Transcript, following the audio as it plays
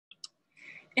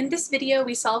In this video,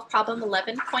 we solve problem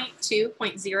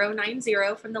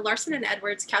 11.2.090 from the Larson and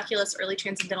Edwards Calculus Early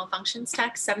Transcendental Functions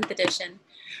text, 7th edition.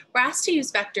 We're asked to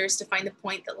use vectors to find the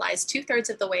point that lies 2/3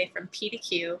 of the way from P to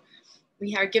Q.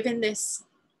 We are given these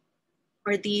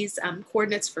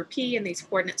coordinates for P and these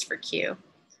coordinates for Q.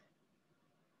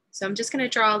 So I'm just going to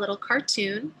draw a little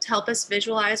cartoon to help us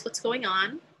visualize what's going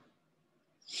on.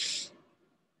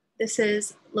 This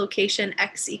is location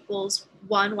x equals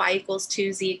 1, y equals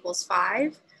 2, z equals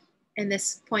 5. And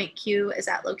this point Q is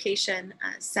at location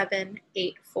 7,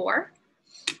 8, 4.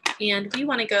 And we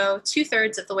want to go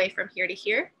 2/3 of the way from here to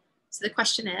here. So the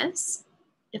question is,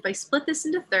 if I split this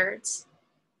into thirds,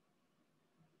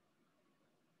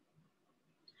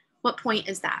 what point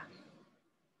is that?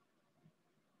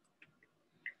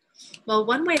 Well,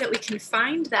 one way that we can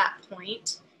find that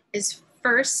point is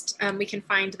first, we can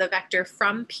find the vector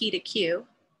from P to Q.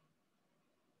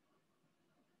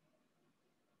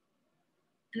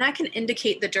 And that can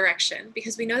indicate the direction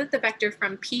because we know that the vector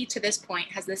from P to this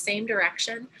point has the same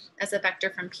direction as the vector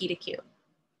from P to Q.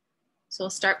 So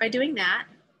we'll start by doing that.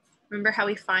 Remember how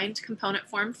we find component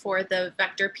form for the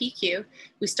vector PQ.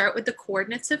 We start with the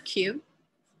coordinates of Q,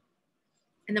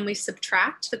 and then we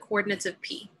subtract the coordinates of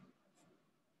P.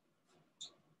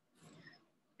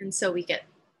 And so we get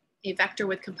a vector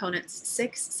with components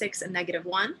 6, 6, and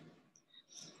 -1.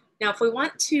 Now, if we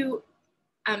want to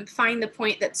find the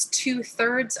point that's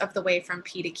 2/3 of the way from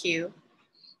P to Q,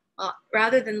 well,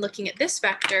 rather than looking at this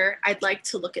vector, I'd like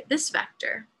to look at this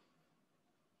vector.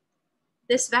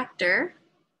 This vector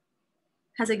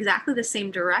has exactly the same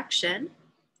direction.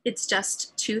 It's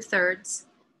just 2/3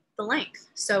 the length.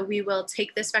 So we will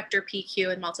take this vector PQ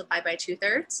and multiply by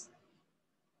 2/3.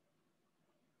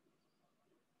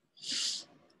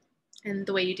 And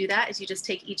the way you do that is you just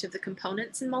take each of the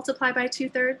components and multiply by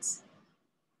 2/3.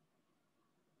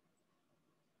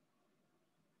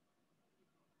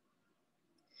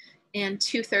 And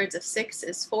 2/3 of 6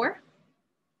 is 4.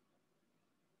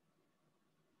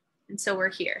 And so we're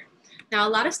here. Now, a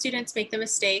lot of students make the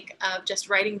mistake of just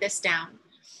writing this down.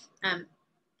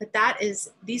 But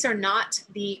these are not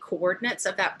the coordinates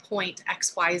of that point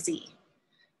x, y, z.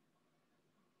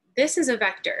 This is a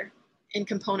vector in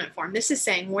component form. This is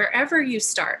saying wherever you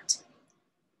start,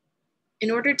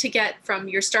 in order to get from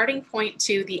your starting point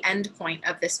to the end point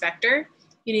of this vector,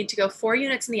 you need to go 4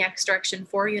 units in the x direction,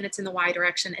 4 units in the y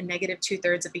direction, and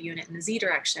 -2/3 of a unit in the z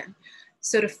direction.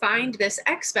 So to find this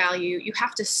x value, you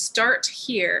have to start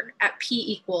here at p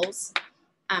equals,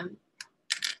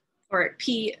 or at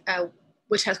p,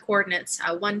 which has coordinates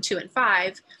 1, 2, and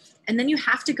 5, and then you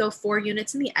have to go 4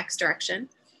 units in the x direction.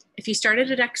 If you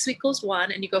started at x equals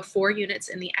 1 and you go 4 units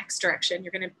in the x direction,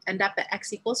 you're going to end up at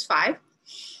x equals 5.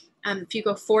 If you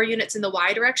go 4 units in the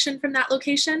y direction from that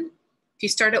location, if you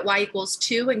start at y equals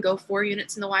 2 and go 4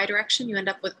 units in the y direction, you end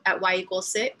up at y equals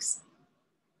 6.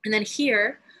 And then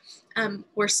here,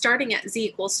 we're starting at z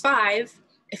equals 5.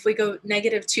 If we go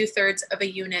 -2/3 of a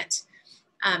unit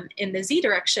in the z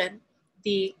direction,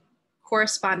 the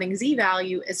corresponding z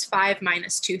value is 5 -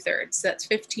 2/3. So that's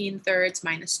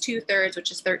 15/3 - 2/3,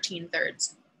 which is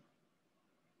 13/3.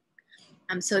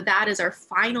 So that is our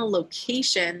final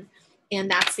location,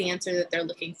 and that's the answer that they're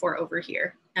looking for over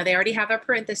here. Now they already have our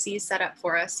parentheses set up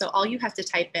for us, so all you have to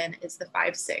type in is the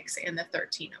 5, 6, and the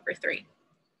 13/3.